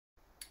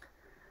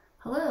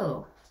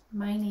Hello,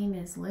 my name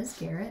is Liz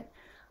Garrett.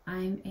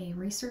 I'm a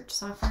research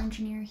software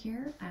engineer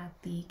here at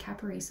the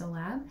Caparezzo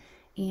Lab,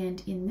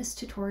 and in this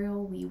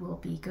tutorial we will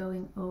be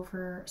going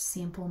over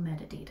sample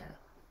metadata.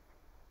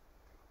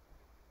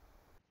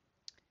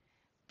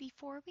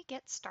 Before we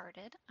get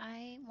started,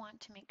 I want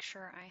to make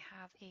sure I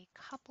have a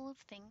couple of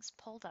things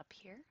pulled up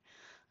here.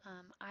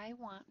 I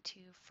want to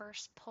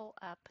first pull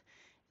up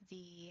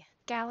the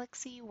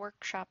Galaxy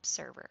Workshop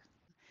server.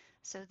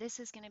 So this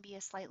is going to be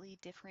a slightly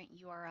different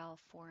URL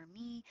for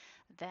me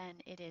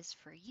than it is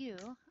for you,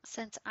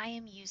 since I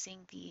am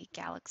using the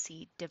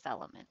Galaxy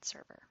development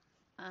server.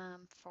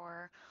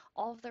 For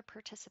all of the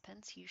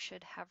participants, you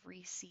should have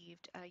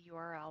received a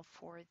URL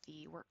for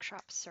the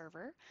workshop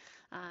server.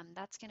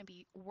 That's going to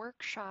be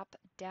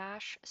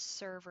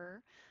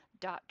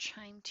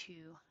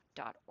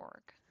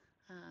workshop-server.chime2.org.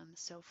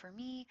 So for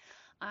me,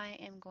 I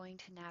am going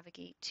to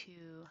navigate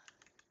to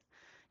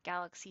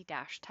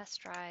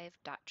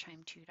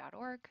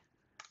galaxy-testdrive.chime2.org.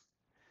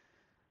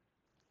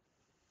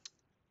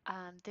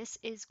 This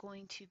is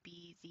going to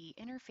be the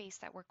interface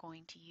that we're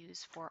going to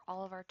use for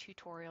all of our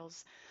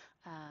tutorials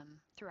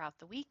throughout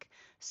the week.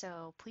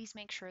 So please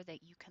make sure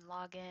that you can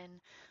log in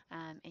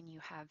and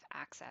you have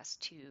access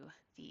to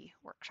the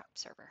workshop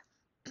server.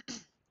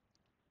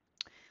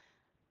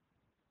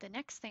 The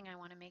next thing I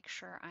want to make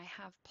sure I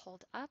have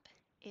pulled up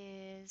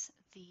is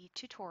the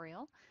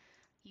tutorial.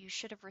 You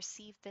should have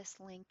received this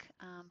link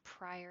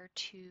prior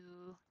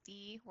to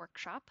the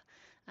workshop,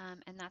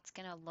 and that's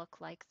going to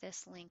look like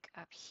this link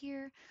up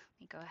here. Let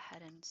me go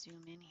ahead and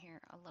zoom in here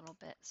a little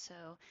bit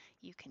so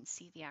you can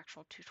see the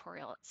actual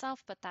tutorial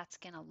itself, but that's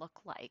going to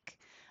look like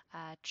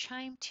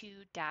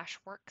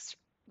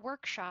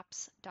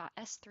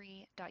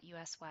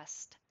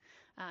chime2-workshops.s3.us-west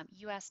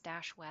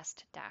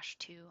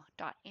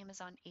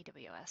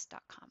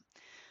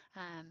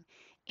us-west-2.amazonaws.com.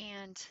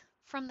 And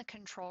from the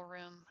control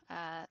room,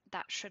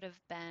 that should have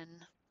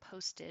been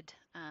posted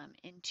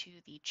into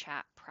the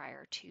chat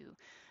prior to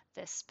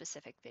this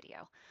specific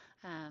video.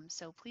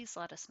 So please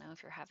let us know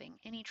if you're having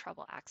any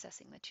trouble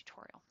accessing the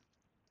tutorial.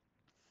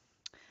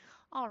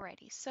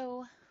 Alrighty,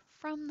 so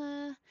from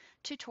the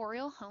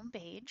tutorial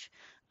homepage,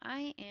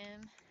 I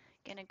am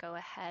going to go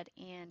ahead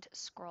and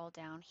scroll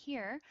down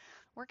here.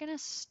 We're going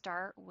to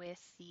start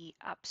with the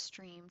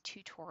upstream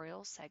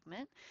tutorial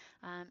segment,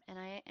 and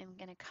I am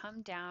going to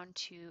come down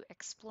to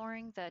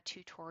exploring the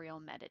tutorial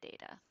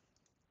metadata.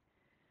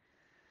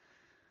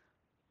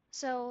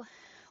 So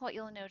what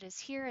you'll notice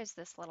here is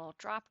this little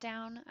drop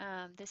down.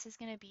 This is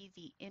going to be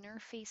the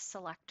interface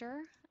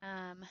selector.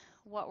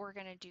 What we're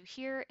going to do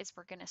here is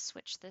we're going to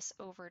switch this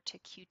over to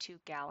Q2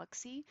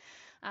 Galaxy.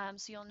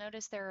 So you'll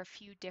notice there are a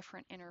few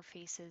different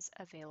interfaces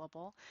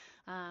available.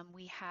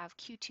 We have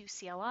Q2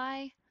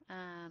 CLI,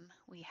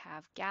 we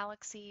have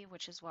Galaxy,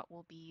 which is what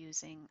we'll be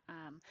using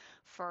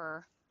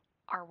for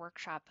our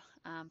workshop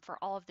for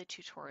all of the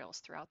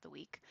tutorials throughout the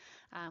week.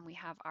 We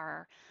have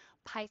our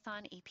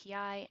Python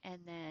API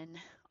and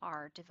then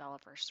our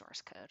developer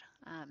source code.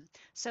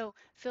 So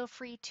feel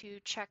free to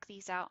check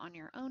these out on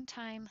your own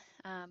time,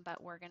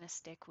 but we're going to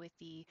stick with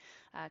the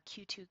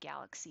Q2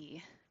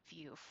 Galaxy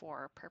view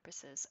for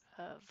purposes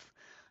of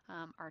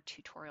our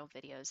tutorial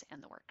videos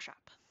and the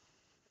workshop.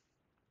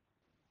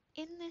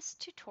 In this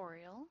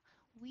tutorial,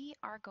 we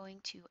are going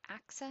to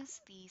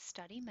access the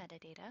study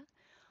metadata.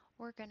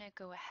 We're going to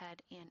go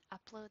ahead and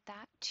upload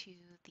that to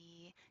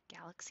the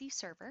Galaxy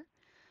server.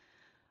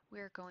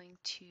 We're going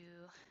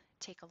to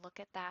take a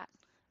look at that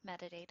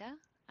metadata.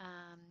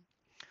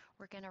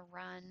 We're going to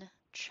run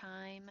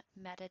chime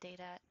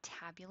metadata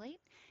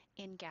tabulate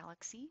in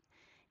Galaxy,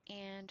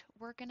 and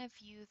we're going to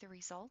view the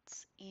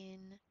results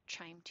in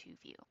chime2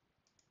 view.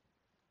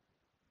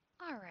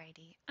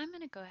 Alrighty, I'm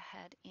going to go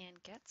ahead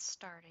and get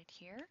started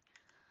here.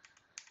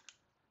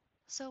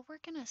 So we're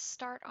going to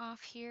start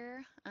off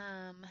here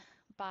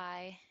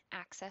by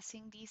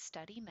accessing the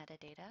study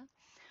metadata.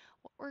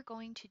 What we're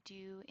going to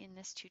do in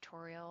this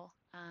tutorial,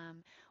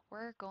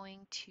 we're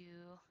going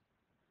to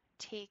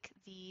take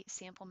the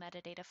sample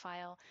metadata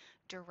file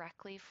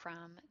directly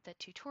from the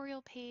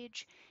tutorial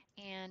page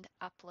and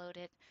upload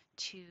it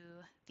to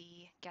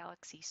the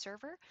Galaxy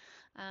server.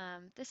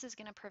 This is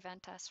going to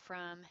prevent us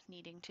from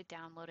needing to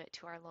download it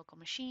to our local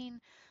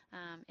machine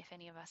if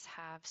any of us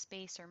have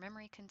space or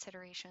memory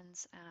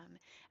considerations,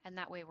 and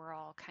that way we're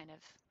all kind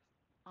of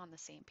on the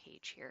same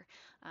page here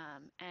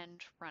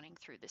and running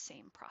through the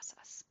same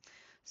process.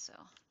 So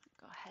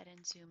go ahead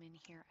and zoom in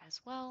here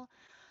as well.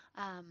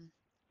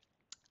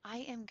 I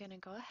am going to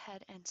go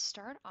ahead and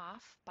start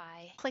off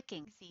by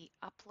clicking the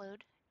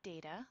Upload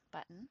Data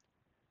button.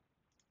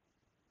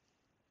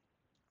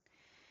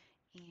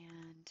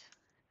 And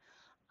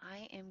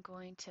I am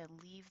going to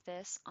leave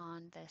this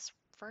on this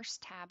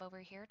first tab over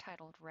here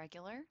titled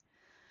Regular.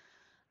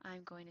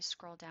 I'm going to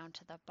scroll down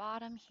to the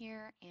bottom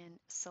here and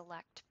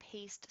select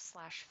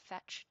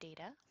Paste/Fetch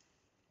Data.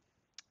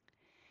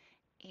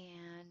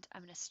 And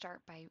I'm going to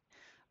start by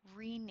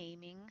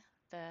renaming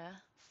the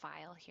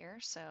file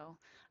here. So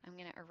I'm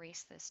going to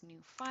erase this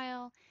new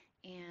file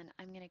And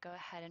I'm going to go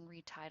ahead and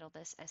retitle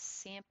this as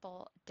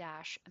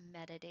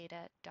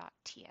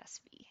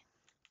sample-metadata.tsv.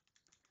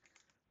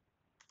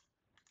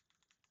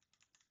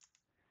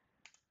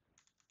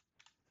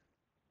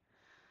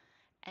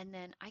 And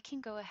then I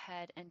can go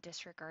ahead and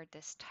disregard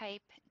this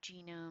type,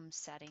 genome,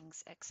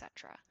 settings,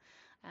 etc.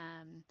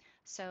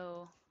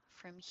 So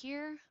from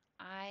here,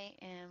 I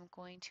am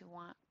going to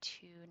want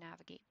to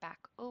navigate back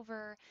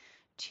over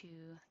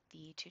to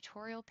the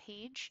tutorial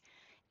page,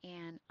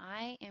 and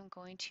I am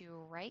going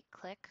to right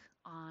click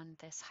on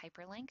this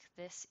hyperlink.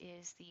 This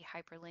is the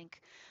hyperlink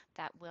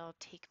that will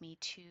take me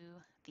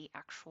to the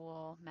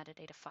actual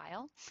metadata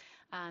file.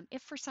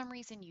 If for some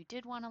reason you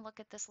did want to look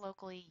at this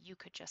locally, you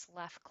could just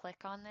left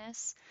click on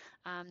this.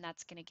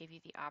 That's going to give you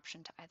the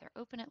option to either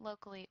open it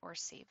locally or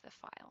save the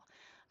file.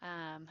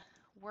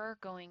 We're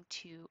going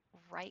to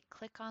right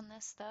click on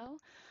this though,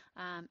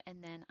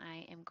 and then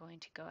I am going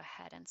to go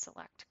ahead and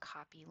select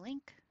copy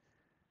link,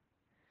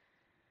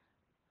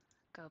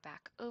 go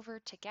back over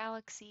to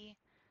Galaxy,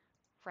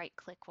 right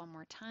click one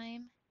more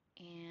time,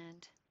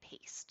 and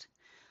paste.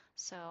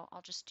 So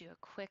I'll just do a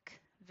quick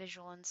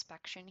visual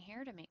inspection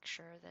here to make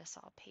sure this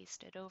all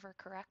pasted over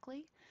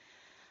correctly.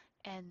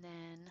 And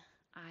then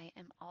I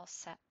am all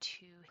set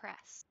to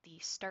press the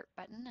start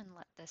button and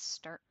let this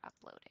start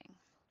uploading.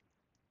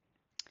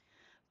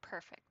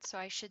 Perfect. So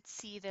I should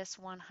see this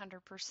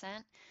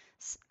 100%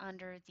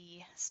 under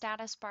the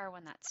status bar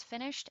when that's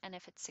finished. And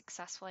if it's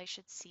successful, I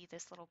should see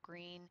this little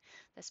green,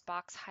 this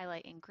box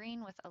highlight in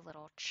green with a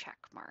little check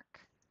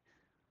mark.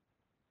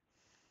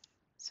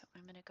 So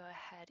I'm going to go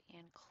ahead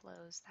and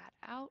close that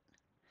out.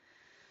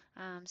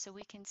 So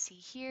we can see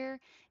here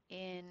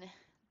in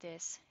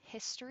this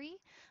history,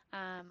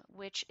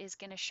 which is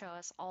going to show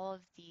us all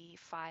of the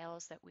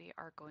files that we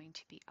are going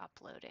to be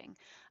uploading.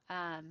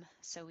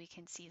 So we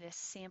can see this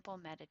sample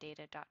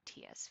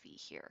metadata.tsv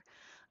here.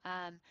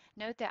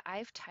 Note that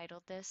I've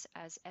titled this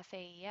as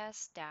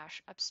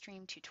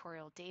FAES-upstream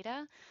tutorial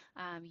data.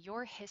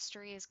 Your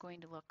history is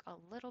going to look a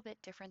little bit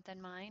different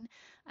than mine.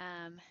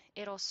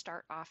 It'll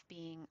start off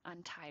being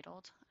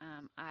untitled.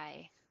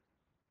 I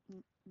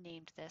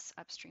named this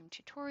upstream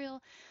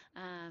tutorial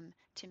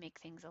to make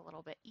things a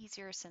little bit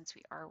easier since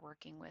we are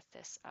working with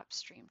this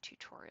upstream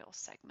tutorial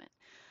segment.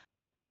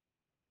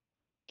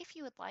 If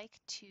you would like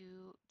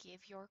to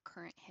give your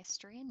current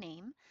history a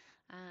name,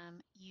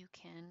 you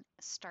can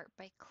start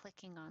by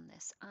clicking on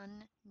this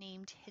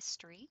unnamed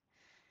history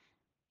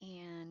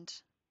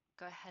and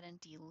go ahead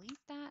and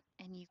delete that,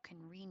 and you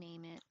can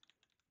rename it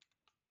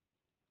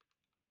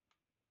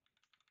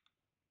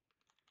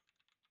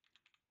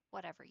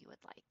whatever you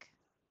would like.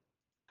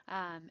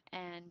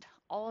 And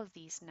all of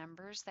these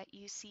numbers that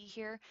you see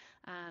here,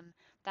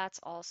 that's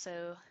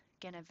also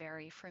going to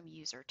vary from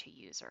user to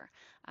user.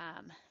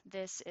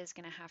 This is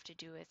going to have to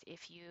do with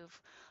if you've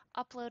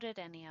uploaded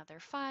any other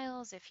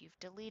files, if you've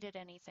deleted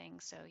anything,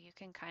 so you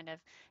can kind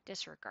of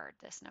disregard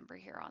this number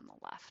here on the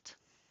left.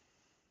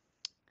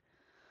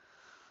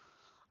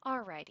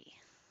 Alrighty,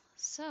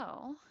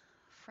 so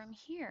from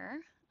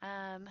here,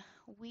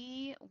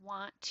 we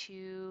want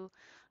to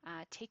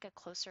take a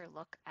closer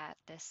look at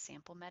this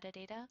sample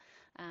metadata.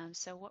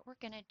 So what we're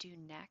going to do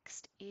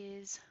next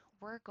is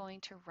we're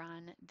going to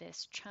run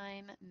this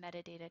Chime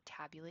metadata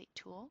tabulate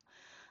tool.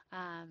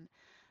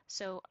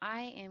 So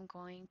I am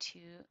going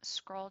to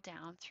scroll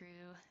down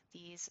through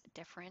these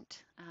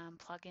different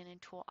plugin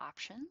and tool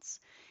options,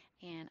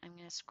 and I'm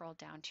going to scroll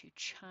down to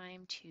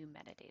Chime to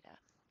metadata.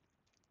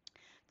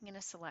 I'm going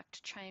to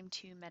select Chime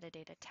to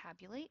metadata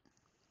tabulate.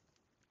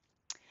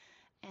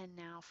 And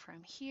now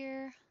from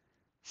here,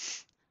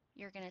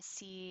 you're going to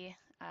see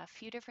a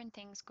few different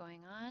things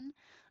going on.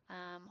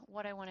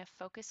 What I want to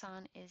focus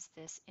on is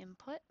this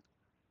input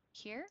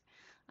here.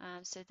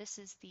 So this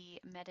is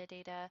the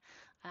metadata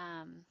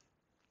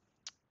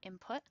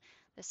input.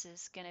 This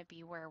is going to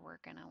be where we're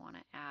going to want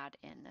to add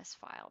in this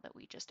file that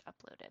we just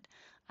uploaded.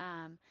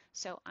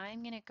 So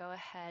I'm going to go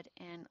ahead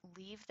and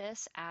leave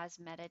this as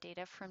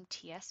metadata from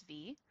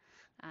TSV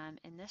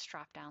in this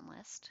drop-down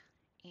list.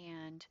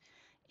 And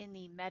in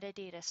the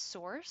metadata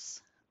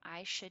source,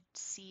 I should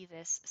see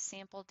this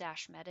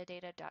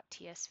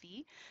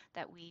sample-metadata.tsv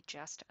that we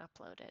just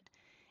uploaded.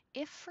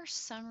 If for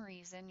some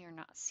reason you're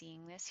not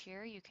seeing this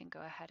here, you can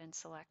go ahead and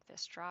select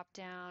this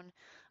drop-down,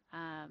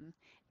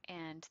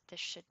 and this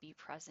should be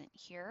present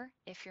here.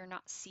 If you're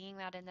not seeing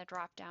that in the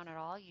drop-down at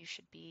all, you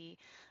should be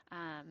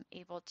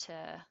able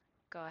to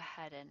go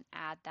ahead and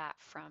add that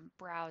from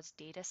Browse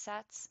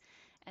Datasets,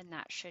 and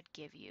that should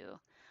give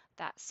you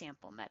that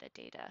sample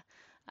metadata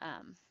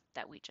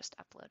that we just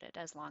uploaded,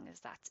 as long as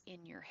that's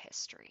in your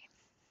history.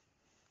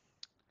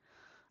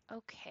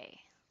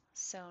 Okay,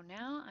 so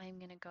now I'm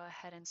going to go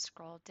ahead and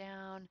scroll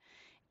down,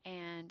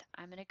 and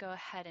I'm going to go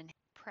ahead and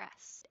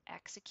press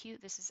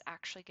execute. This is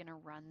actually going to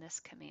run this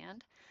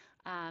command.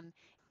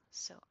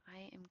 So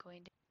I am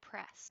going to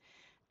press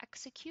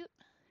execute,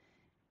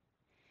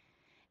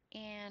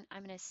 and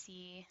I'm going to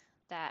see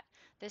that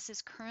this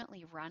is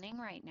currently running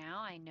right now.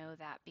 I know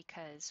that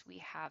because we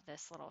have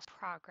this little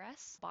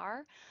progress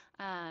bar.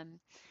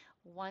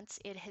 Once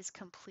it has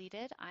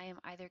completed, I am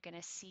either going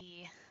to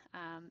see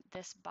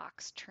this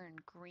box turn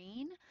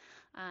green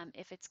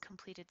if it's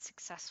completed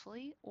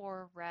successfully,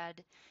 or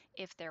red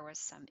if there was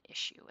some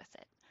issue with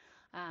it.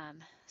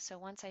 So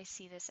once I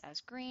see this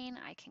as green,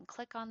 I can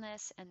click on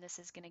this, and this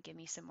is going to give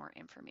me some more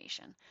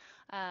information.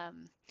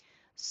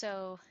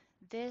 So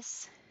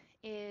this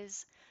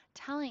is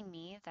telling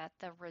me that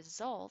the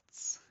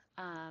results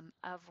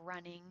of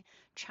running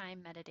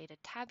Chime metadata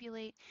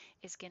tabulate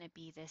is going to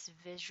be this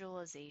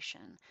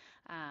visualization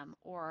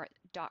or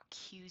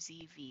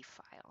 .qzv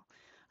file.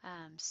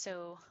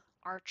 So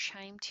our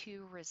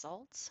Chime2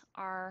 results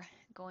are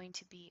going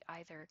to be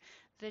either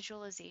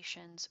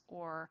visualizations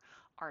or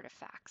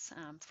artifacts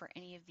for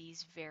any of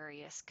these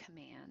various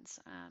commands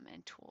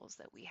and tools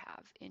that we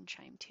have in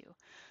Chime2.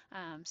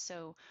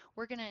 So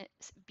we're going to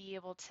be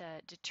able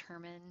to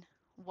determine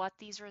what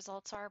these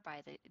results are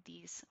by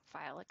these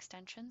file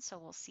extensions. So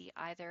we'll see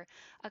either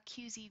a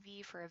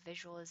QZV for a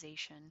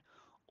visualization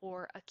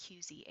or a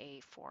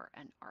QZA for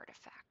an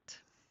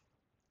artifact.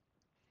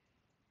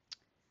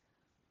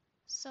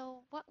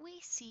 So what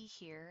we see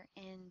here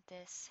in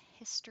this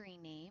history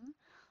name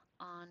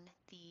on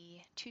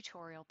the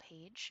tutorial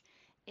page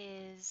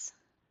is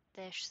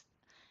this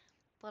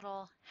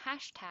little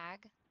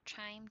hashtag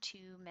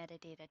chime2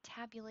 metadata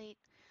tabulate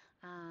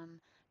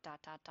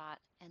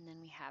and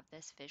then we have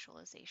this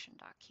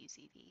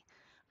visualization.qzv.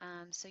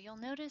 So you'll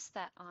notice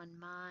that on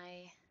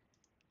my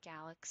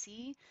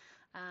Galaxy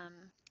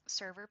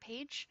server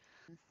page,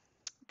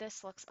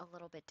 this looks a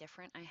little bit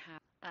different. I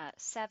have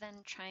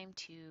 7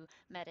 chime2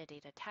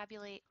 metadata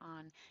tabulate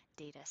on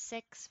data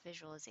 6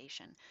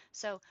 visualization.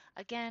 So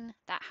again,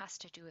 that has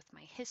to do with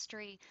my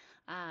history,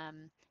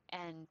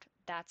 and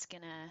that's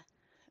going to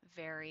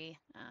vary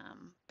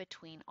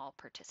between all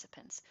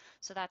participants.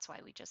 So that's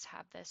why we just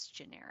have this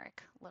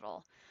generic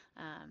little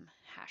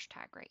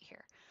hashtag right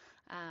here.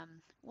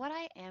 What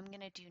I am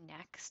going to do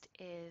next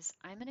is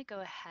I'm going to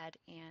go ahead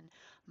and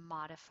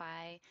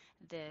modify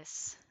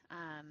this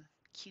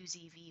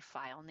QZV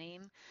file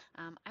name.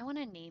 I want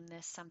to name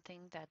this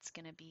something that's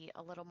going to be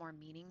a little more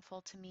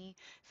meaningful to me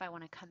if I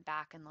want to come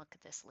back and look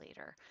at this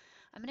later.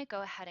 I'm going to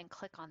go ahead and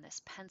click on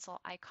this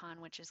pencil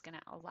icon, which is going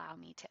to allow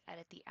me to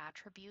edit the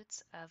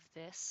attributes of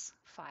this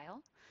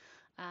file.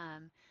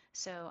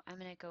 So I'm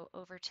going to go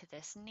over to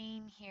this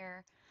name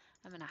here.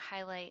 I'm going to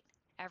highlight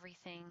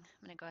everything.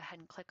 I'm going to go ahead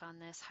and click on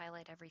this,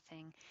 highlight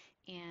everything,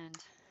 and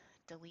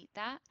delete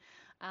that.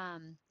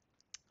 And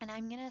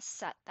I'm going to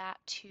set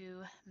that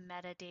to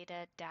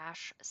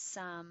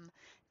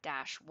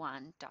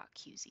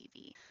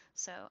metadata-sum-1.qzv.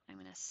 So I'm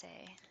going to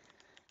say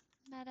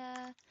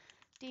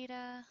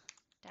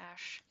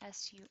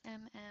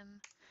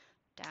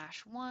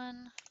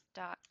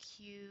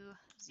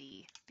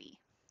metadata-sum-1.qzv.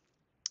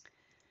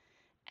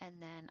 And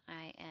then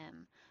I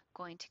am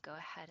going to go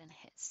ahead and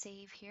hit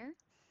save here.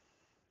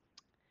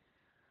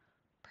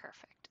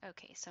 Perfect.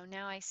 Okay, so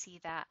now I see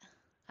that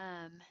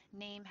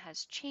name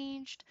has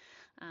changed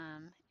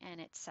and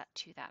it's set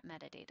to that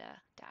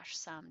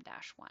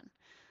metadata-sum-1.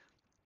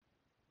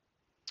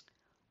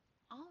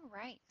 All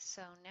right,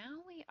 so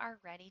now we are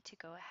ready to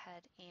go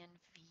ahead and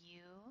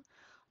view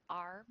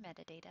our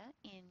metadata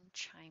in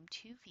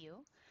Chime2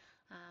 View.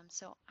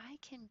 So I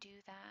can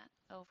do that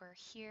over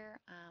here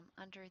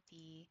under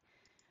the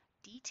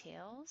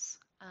details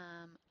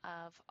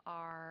of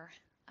our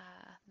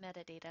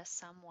metadata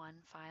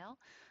sum1 file.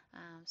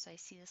 So I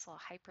see this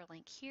little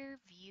hyperlink here,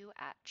 view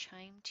at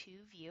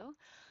Chime2 View.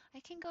 I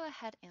can go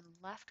ahead and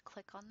left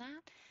click on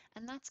that,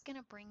 and that's going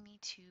to bring me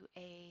to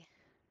a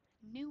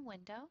new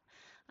window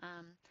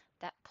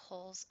that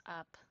pulls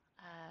up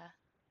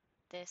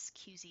this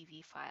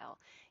QZV file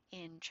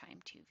in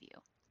Chime2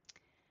 View.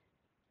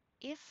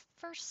 If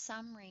for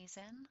some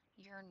reason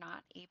you're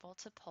not able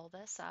to pull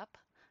this up,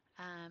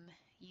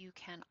 you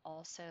can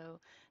also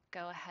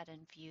go ahead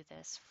and view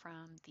this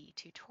from the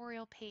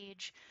tutorial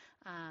page.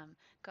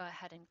 Go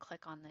ahead and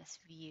click on this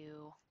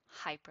view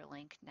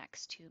hyperlink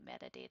next to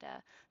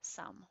metadata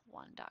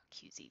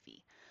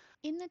sum1.qzv.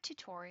 In the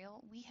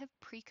tutorial, we have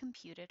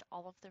pre-computed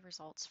all of the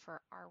results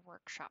for our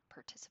workshop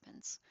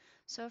participants.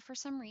 So if for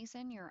some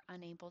reason you're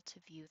unable to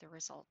view the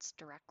results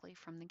directly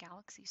from the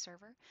Galaxy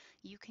server,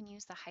 you can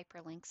use the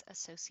hyperlinks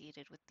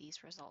associated with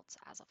these results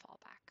as a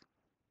fallback.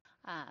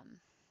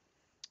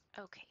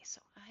 Okay, so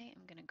I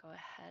am going to go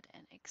ahead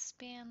and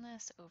expand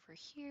this over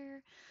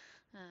here,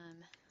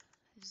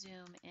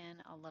 zoom in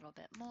a little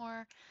bit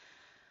more.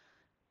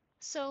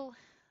 So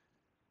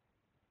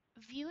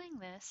viewing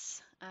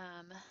this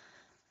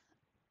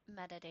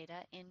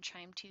metadata in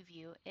Chime2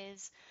 View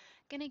is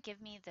going to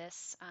give me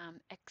this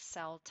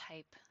Excel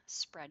type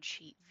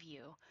spreadsheet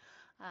view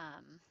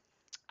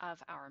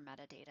of our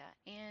metadata.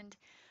 And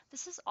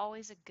this is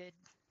always a good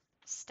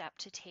step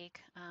to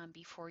take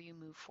before you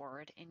move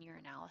forward in your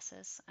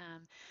analysis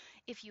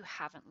if you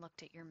haven't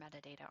looked at your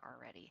metadata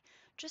already,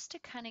 just to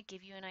kind of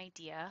give you an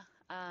idea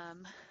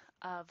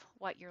of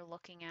what you're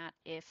looking at.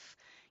 If,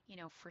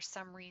 for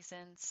some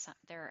reasons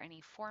there are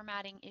any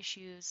formatting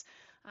issues,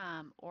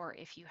 or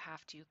if you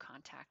have to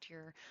contact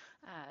your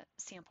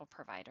sample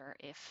provider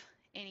if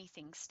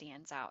anything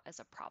stands out as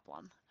a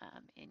problem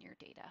in your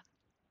data.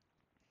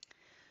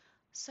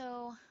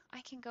 So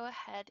I can go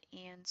ahead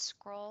and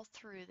scroll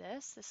through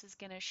this. This is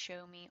going to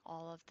show me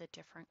all of the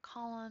different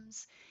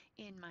columns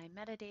in my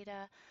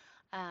metadata.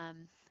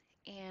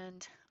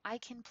 And I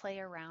can play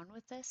around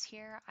with this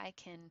here. I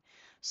can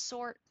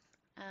sort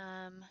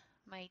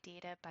my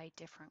data by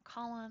different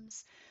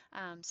columns.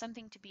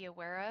 Something to be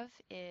aware of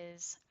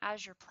is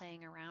as you're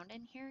playing around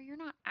in here, you're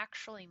not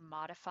actually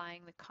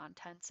modifying the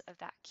contents of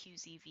that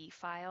QZV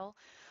file.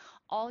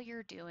 All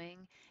you're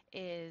doing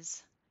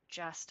is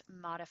just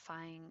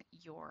modifying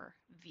your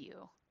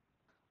view.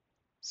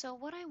 So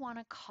what I want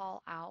to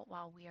call out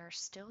while we are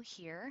still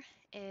here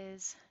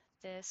is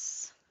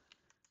this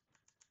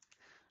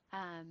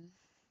um,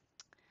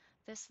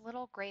 this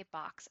little gray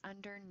box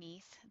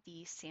underneath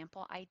the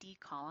sample ID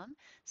column.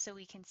 So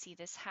we can see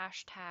this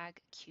hashtag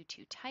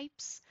Q2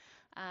 types.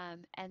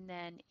 And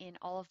then in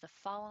all of the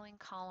following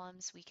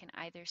columns, we can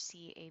either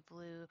see a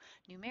blue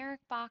numeric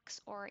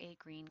box or a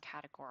green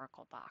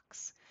categorical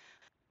box.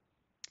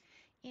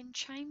 In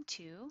QIIME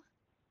 2,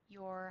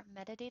 your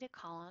metadata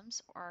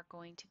columns are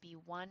going to be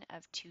one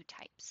of two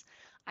types,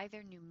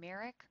 either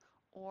numeric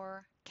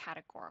or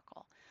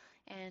categorical.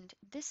 And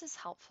this is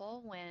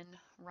helpful when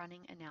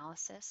running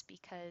analysis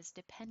because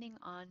depending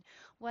on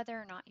whether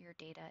or not your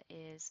data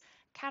is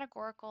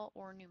categorical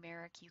or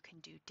numeric, you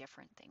can do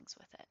different things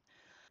with it.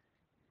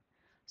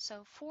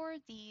 So for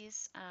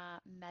these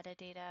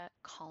metadata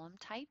column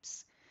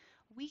types,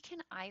 we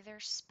can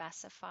either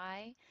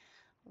specify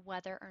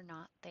whether or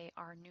not they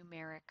are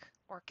numeric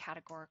or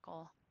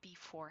categorical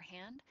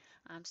beforehand.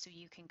 So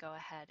you can go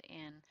ahead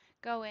and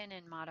go in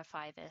and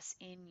modify this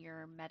in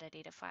your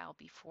metadata file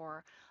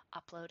before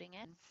uploading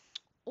it.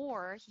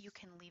 Or you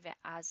can leave it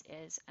as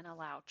is and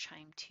allow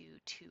QIIME 2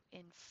 to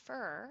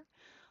infer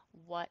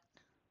what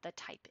the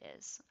type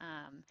is.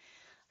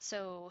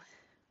 So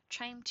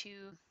QIIME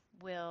 2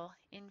 will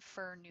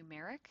infer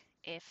numeric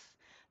if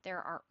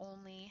there are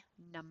only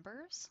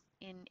numbers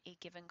in a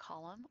given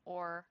column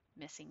or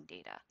missing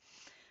data.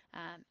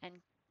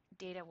 And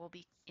data will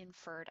be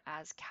inferred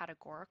as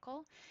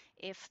categorical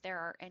if there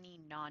are any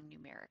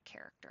non-numeric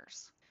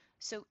characters.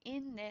 So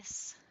in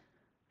this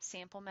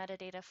sample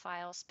metadata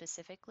file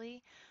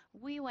specifically,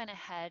 we went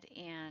ahead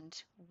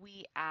and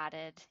we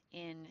added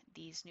in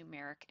these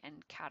numeric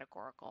and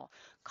categorical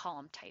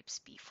column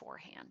types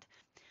beforehand.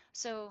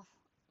 So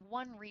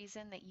one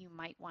reason that you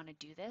might want to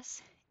do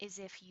this is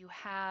if you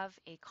have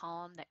a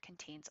column that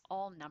contains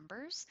all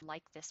numbers,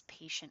 like this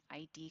patient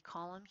ID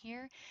column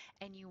here,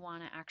 and you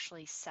want to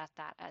actually set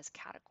that as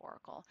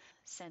categorical,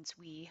 since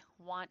we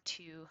want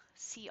to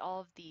see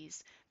all of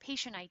these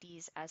patient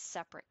IDs as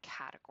separate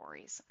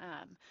categories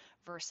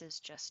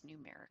versus just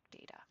numeric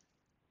data.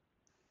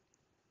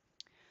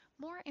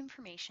 More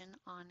information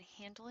on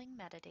handling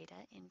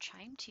metadata in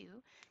QIIME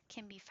 2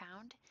 can be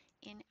found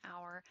in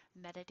our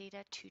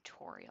metadata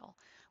tutorial,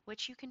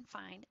 which you can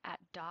find at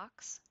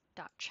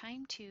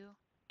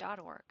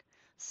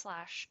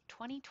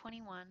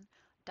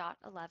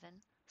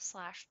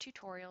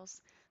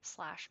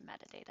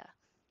docs.qiime2.org/2021.11/tutorials/metadata.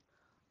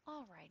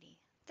 Alrighty,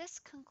 this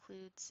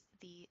concludes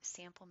the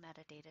sample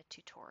metadata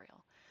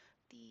tutorial.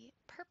 The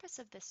purpose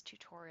of this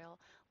tutorial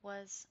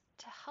was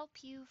to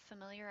help you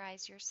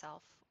familiarize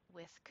yourself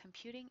with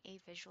computing a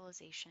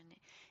visualization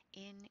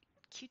in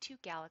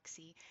Q2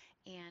 Galaxy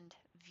and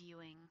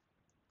viewing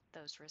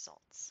those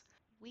results.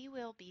 We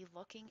will be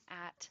looking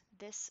at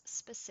this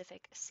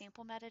specific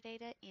sample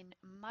metadata in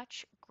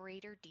much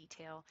greater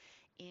detail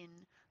in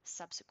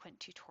subsequent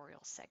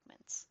tutorial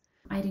segments.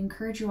 I'd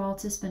encourage you all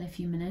to spend a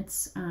few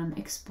minutes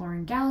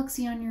exploring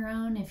Galaxy on your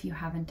own if you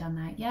haven't done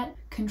that yet.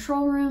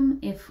 Control room,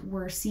 if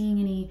we're seeing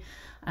any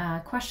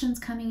questions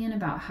coming in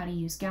about how to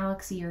use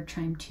Galaxy or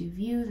QIIME 2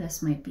 View,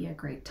 this might be a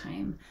great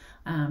time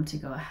to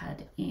go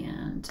ahead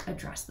and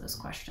address those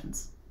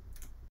questions.